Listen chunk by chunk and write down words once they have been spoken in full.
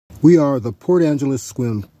We are the Port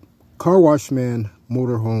Angeles-Sequim car washman,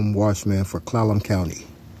 motorhome washman for Clallam County.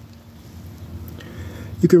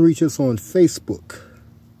 You can reach us on Facebook,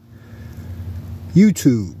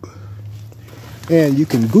 YouTube, and you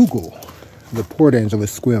can Google the Port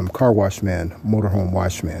Angeles-Sequim car washman, motorhome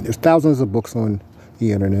washman. There's thousands of books on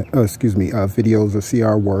the internet, videos of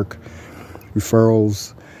CR work,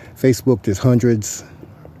 referrals. Facebook, there's hundreds,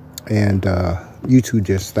 and YouTube,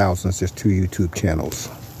 there's thousands. There's 2 YouTube channels.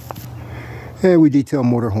 And we detail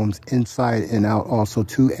motorhomes inside and out also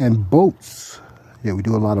too, and boats. Yeah, we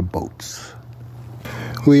do a lot of boats.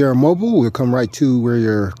 We are mobile. We'll come right to where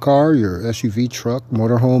your car, your SUV, truck,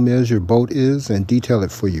 motorhome is, your boat is, and detail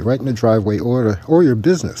it for you right in the driveway or your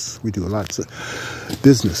business. We do lots of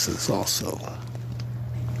businesses also.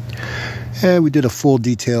 And we did a full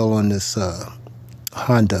detail on this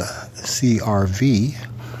Honda CR-V.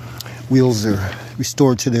 Wheels are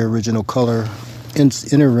restored to their original color.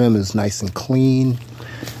 Inner rim is nice and clean,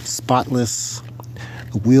 spotless.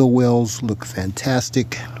 The wheel wells look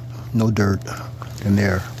fantastic. No dirt in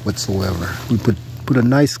there whatsoever. We put a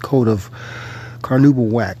nice coat of Carnauba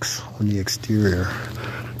wax on the exterior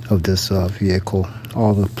of this vehicle.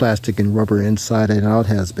 All the plastic and rubber inside and out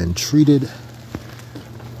has been treated.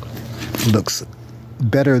 It looks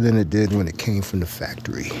better than it did when it came from the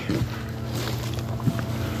factory.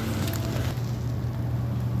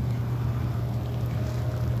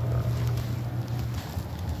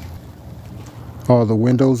 All the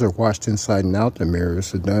windows are washed inside and out. The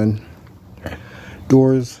mirrors are done.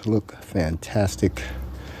 Doors look fantastic.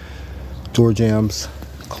 Door jambs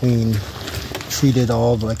clean, treated.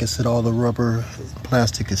 Like I said, all the rubber,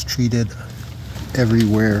 plastic is treated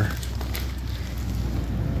everywhere.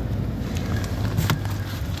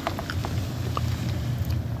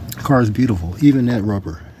 The car is beautiful. Even that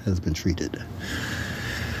rubber has been treated.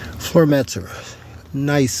 Floor mats are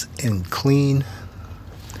nice and clean.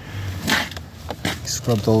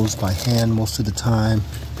 Scrub those by hand most of the time.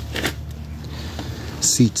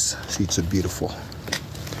 Seats are beautiful.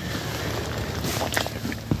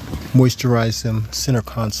 Moisturize them. Center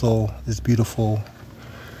console is beautiful.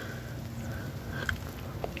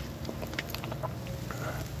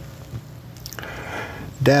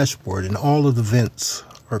 Dashboard and all of the vents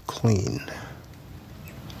are clean.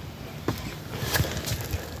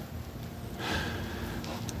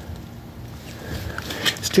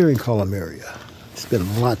 Steering column area.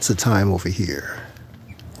 Spend lots of time over here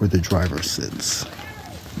where the driver sits.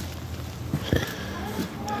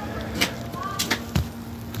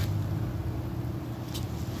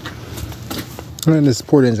 And this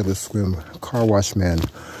Port Angeles-Sequim car washman,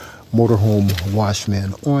 motorhome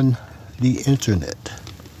washman on the internet.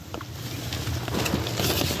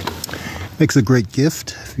 Makes a great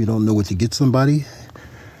gift. If you don't know what to get somebody,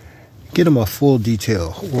 get them a full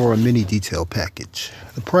detail or a mini detail package.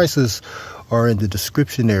 The prices are in the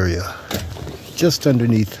description area just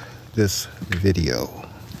underneath this video.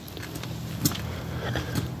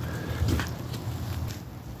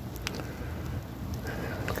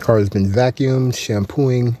 The car has been vacuumed,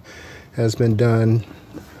 shampooing has been done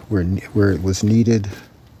where it was needed.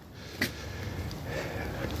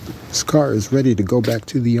 This car is ready to go back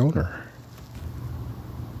to the owner.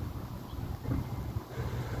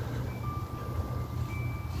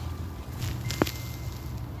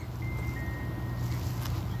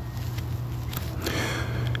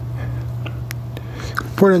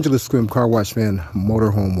 Port Angeles-Sequim car washman,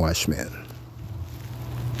 motorhome washman.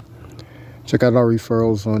 Check out our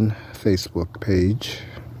referrals on Facebook page.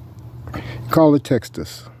 Call or text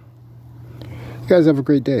us. You guys have a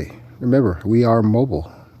great day. Remember, we are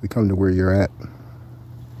mobile. We come to where you're at.